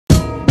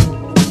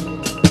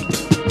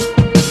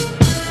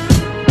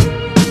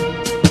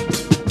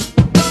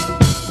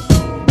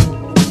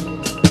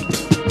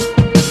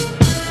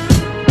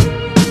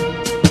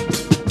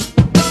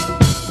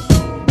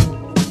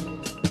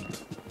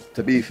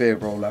be fair,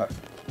 bro, like,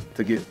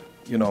 to get,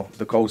 you know,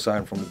 the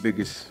co-sign from the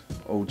biggest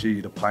OG,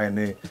 the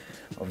pioneer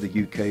of the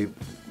UK,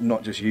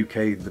 not just UK,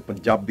 the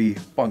Punjabi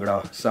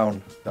Bhangra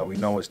sound that we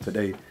know as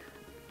today,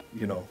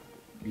 you know,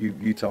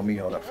 you tell me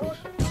how that feels.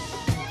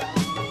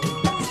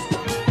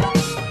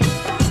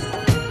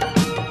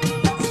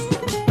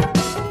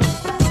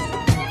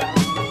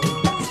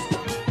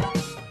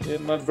 Yeah,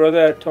 my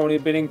brother Tony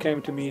Binning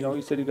came to me, you know,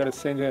 he said he got a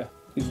singer,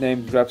 his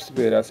name's Raf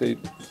Saperra. I said,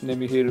 let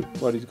me hear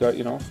what he's got,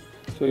 you know.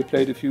 So he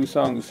played a few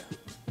songs.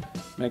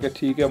 Mega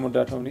Tika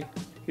Munda Tony.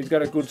 He's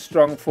got a good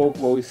strong folk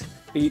voice.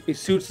 He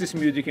suits this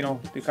music, you know,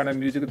 the kind of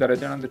music that I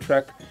done on the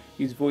track.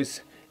 His voice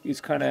is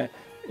kind of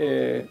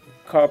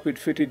carpet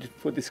fitted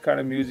for this kind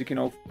of music, you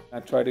know. I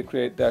try to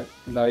create that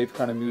live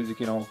kind of music,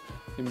 you know,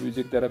 the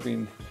music that I've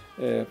been,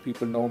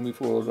 people know me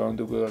for around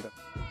the world.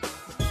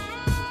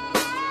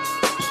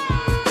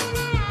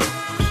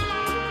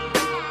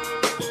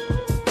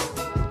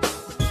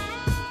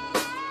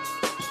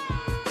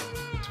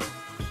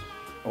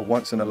 A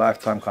once in a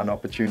lifetime kind of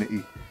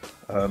opportunity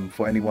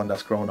for anyone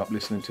that's grown up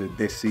listening to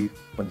desi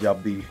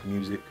Punjabi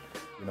music,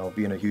 you know,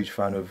 being a huge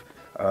fan of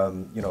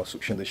you know,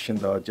 Sukshinder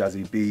Shinda,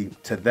 Jazzy B,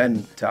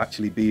 to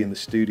actually be in the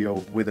studio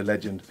with a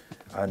legend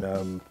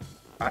and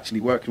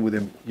actually working with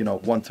him, you know,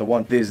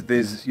 one-to-one. There's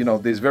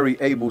very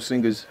able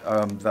singers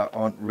that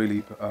aren't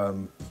really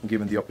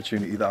given the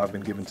opportunity that I've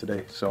been given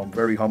today. So I'm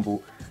very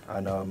humble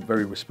and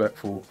very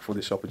respectful for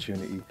this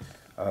opportunity.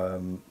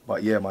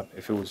 But yeah, man,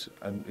 it feels,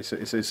 and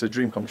it's a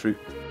dream come true.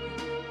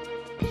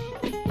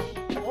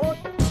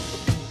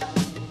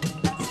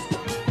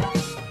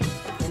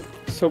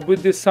 So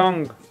with this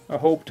song, I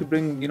hope to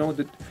bring, you know,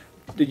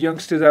 the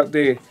youngsters out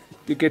there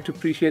to get to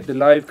appreciate the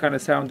live kind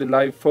of sound, the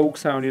live folk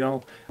sound, you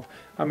know.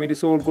 I mean,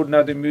 it's all good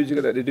now, the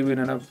music that they're doing,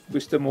 and I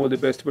wish them all the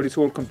best, but it's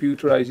all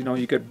computerized, you know.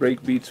 You get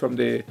break beats from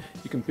there,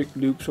 you can pick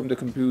loops from the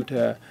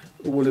computer,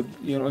 all the,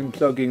 you know, in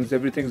plugins,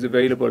 everything's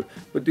available.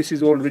 But this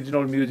is all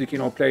original music, you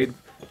know, played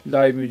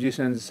live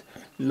musicians,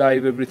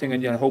 live everything,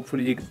 and, you know,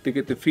 hopefully they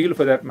get the feel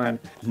for that, man.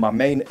 My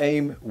main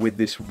aim with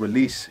this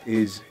release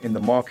is in the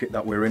market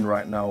that we're in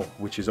right now,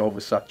 which is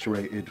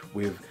oversaturated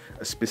with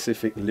a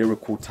specific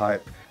lyrical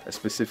type, a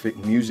specific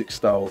music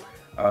style.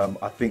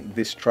 I think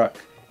this track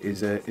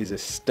is a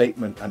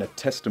statement and a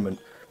testament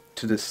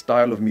to the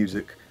style of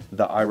music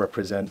that I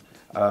represent,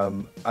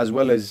 as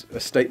well as a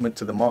statement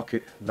to the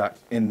market that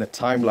in a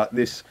time like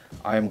this,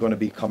 I am going to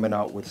be coming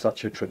out with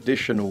such a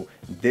traditional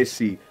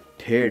desi,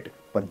 tiered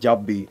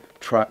Punjabi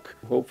track.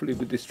 Hopefully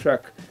with this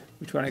track,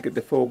 we're trying to get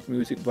the folk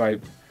music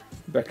vibe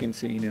back in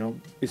scene, you know.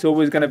 It's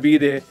always going to be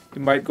there. It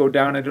might go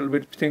down a little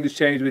bit, things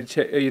change with,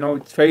 you know,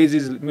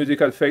 phases,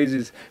 musical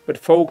phases, but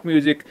folk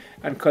music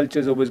and culture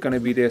is always going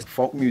to be there.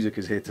 Folk music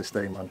is here to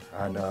stay, man,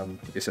 and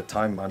it's a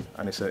time, man,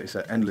 and it's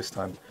an endless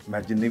time.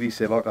 मैं जिन्नी भी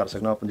सेवा कर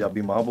सकना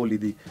पंजाबी माँ बोली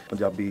दी,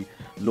 पंजाबी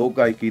लोक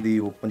गायकी दी,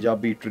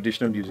 Punjabi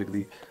traditional music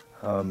the,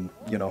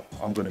 you know,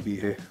 I'm going to be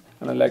here.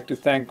 And I'd like to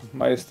thank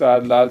my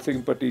Ustad Lal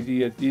Singh Patti ji,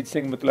 Ajit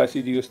Singh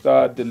Matlashi ji,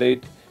 Ustad, the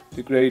late,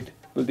 the great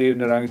Baldev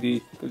Narang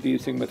ji, Baldev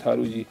Singh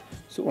Matharu ji.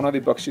 So ਉਹਨਾਂ ਦੀ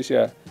ਬਖਸ਼ਿਸ਼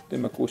ਹੈ ਤੇ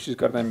ਮੈਂ ਕੋਸ਼ਿਸ਼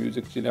ਕਰਦਾ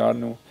music ਚਲਾਉਣ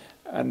ਨੂੰ.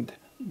 And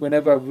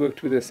whenever I've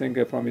worked with a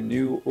singer from a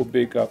new or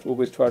big, I've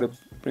always tried to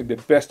bring the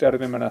best out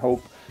of him, and I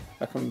hope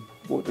I can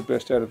bring the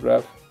best out of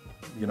Raf.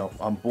 You know,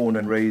 I'm born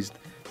and raised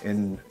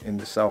in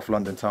the South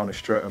London town of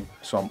Streatham,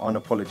 so I'm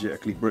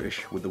unapologetically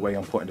British with the way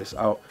I'm putting this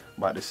out,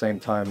 but at the same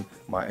time,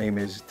 my aim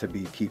is to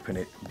be keeping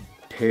it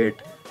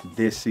tiered,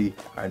 desi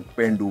and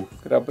pendu.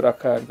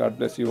 God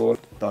bless you all.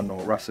 Done,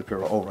 Raf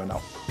Saperra over and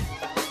out.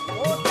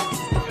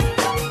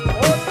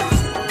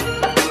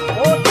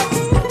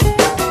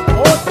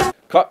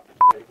 Cut.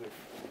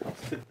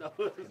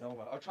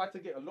 I'll try to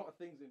get a lot of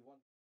things in one.